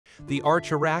The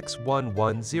Archer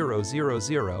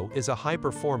AX11000 is a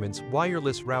high-performance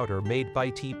wireless router made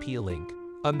by TP-Link,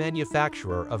 a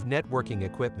manufacturer of networking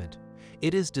equipment.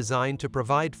 It is designed to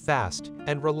provide fast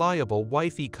and reliable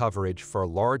Wi-Fi coverage for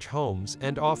large homes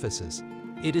and offices.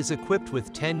 It is equipped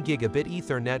with 10 Gigabit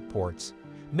Ethernet ports,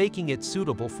 making it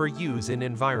suitable for use in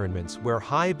environments where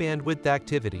high-bandwidth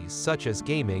activities such as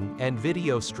gaming and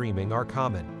video streaming are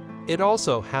common. It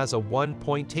also has a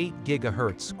 1.8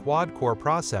 GHz quad-core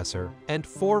processor and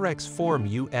 4x4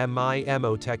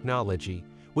 mu-mimo technology,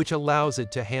 which allows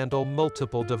it to handle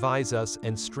multiple devices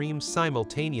and stream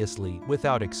simultaneously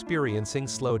without experiencing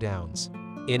slowdowns.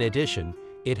 In addition,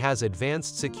 it has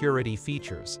advanced security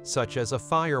features such as a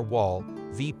firewall,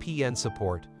 VPN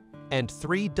support, and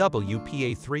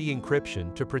 3WPA3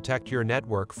 encryption to protect your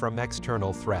network from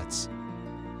external threats.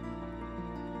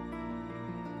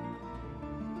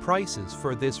 Prices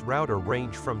for this router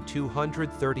range from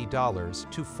 $230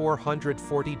 to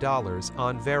 $440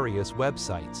 on various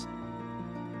websites.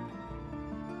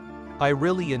 I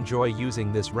really enjoy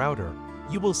using this router.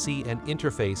 You will see an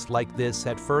interface like this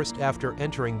at first after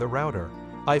entering the router.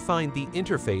 I find the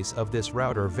interface of this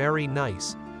router very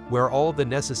nice, where all the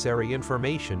necessary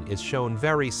information is shown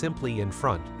very simply in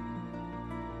front.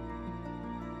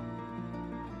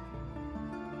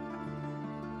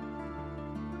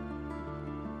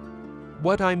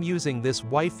 What I'm using this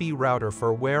Wi-Fi router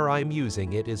for, where I'm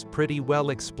using it, is pretty well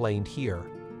explained here,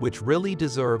 which really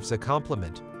deserves a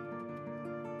compliment.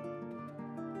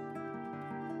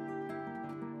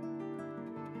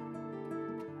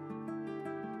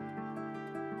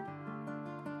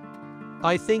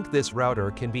 I think this router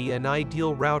can be an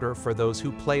ideal router for those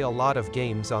who play a lot of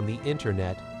games on the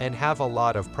internet and have a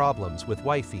lot of problems with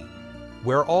Wi-Fi,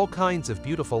 where all kinds of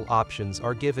beautiful options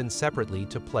are given separately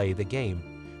to play the game.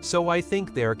 So I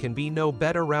think there can be no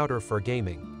better router for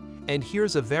gaming. And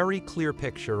here's a very clear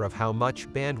picture of how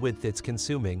much bandwidth it's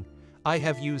consuming. I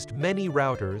have used many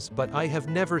routers, but I have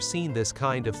never seen this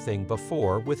kind of thing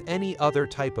before with any other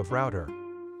type of router.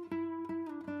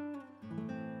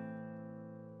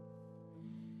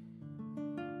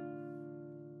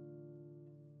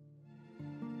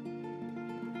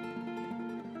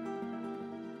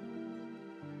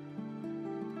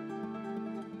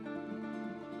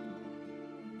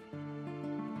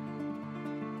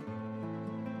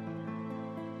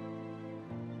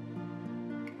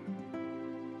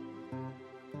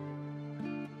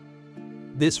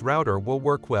 This router will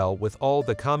work well with all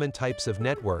the common types of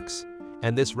networks,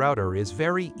 and this router is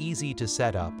very easy to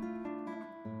set up.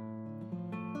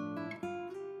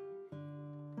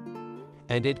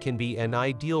 And it can be an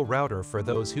ideal router for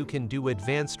those who can do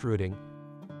advanced routing,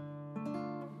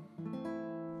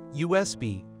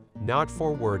 USB, not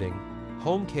forwarding,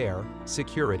 home care,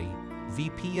 security,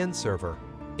 VPN server,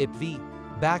 IPv,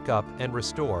 backup and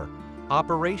restore,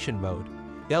 operation mode,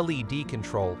 LED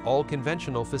control. All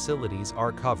conventional facilities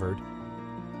are covered.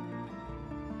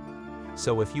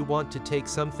 So if you want to take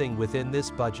something within this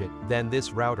budget, then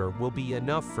this router will be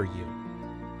enough for you.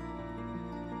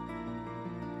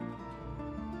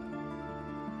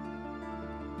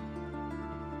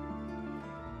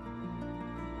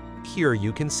 Here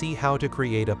you can see how to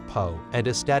create a PO and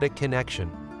a static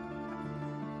connection.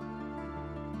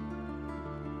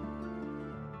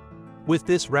 With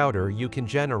this router you can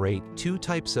generate two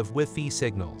types of Wi-Fi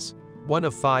signals, one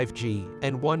of 5G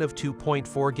and one of 2.4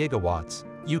 gigawatts.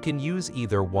 You can use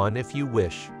either one if you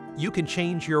wish. You can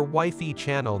change your Wi-Fi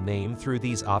channel name through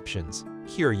these options.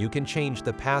 Here you can change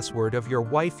the password of your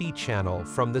Wi-Fi channel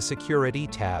from the Security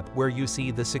tab, where you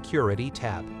see the Security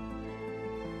tab.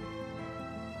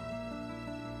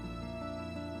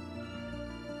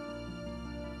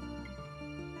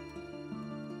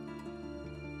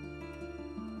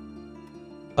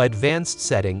 Advanced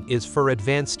setting is for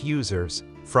advanced users.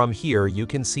 From here you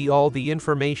can see all the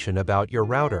information about your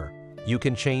router. You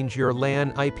can change your LAN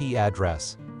IP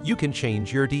address. You can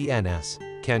change your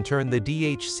DNS, can turn the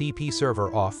DHCP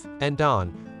server off and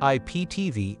on.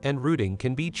 IPTV and routing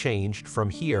can be changed from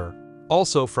here.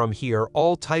 Also from here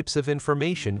all types of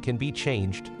information can be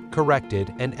changed,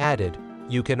 corrected and added.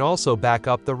 You can also back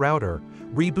up the router,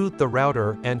 reboot the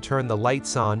router and turn the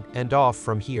lights on and off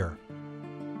from here.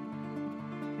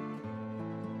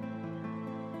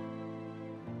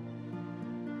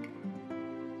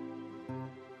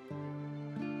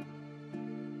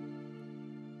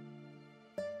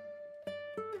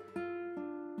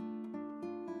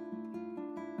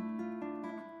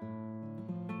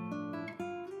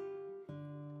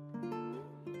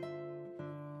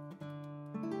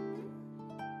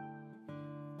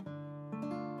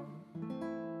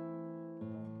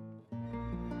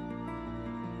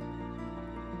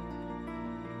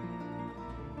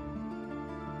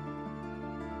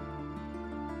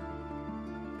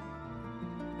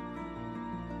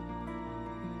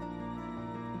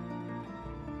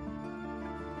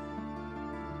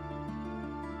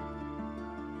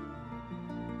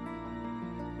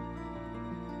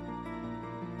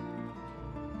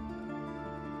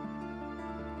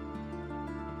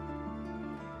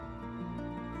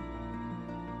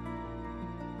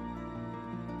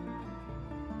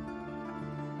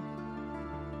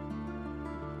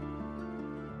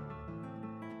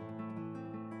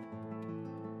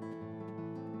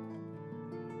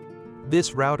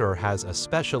 This router has a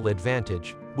special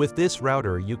advantage. With this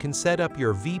router you can set up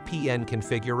your VPN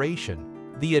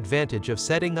configuration. The advantage of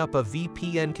setting up a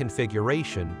VPN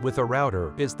configuration with a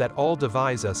router is that all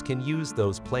devices can use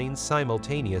those planes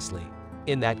simultaneously.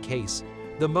 In that case,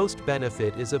 the most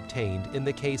benefit is obtained in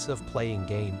the case of playing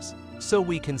games. So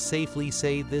we can safely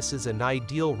say this is an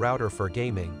ideal router for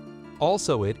gaming.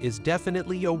 Also, it is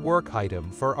definitely a work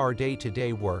item for our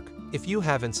day-to-day work. If you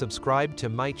haven't subscribed to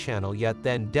my channel yet,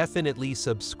 then definitely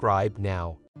subscribe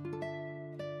now.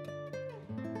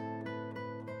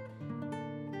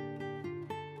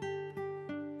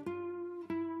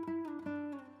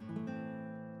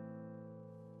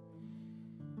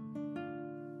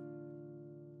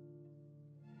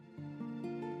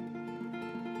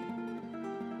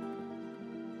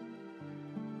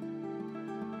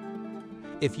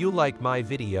 If you like my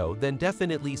video, then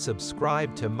definitely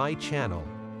subscribe to my channel.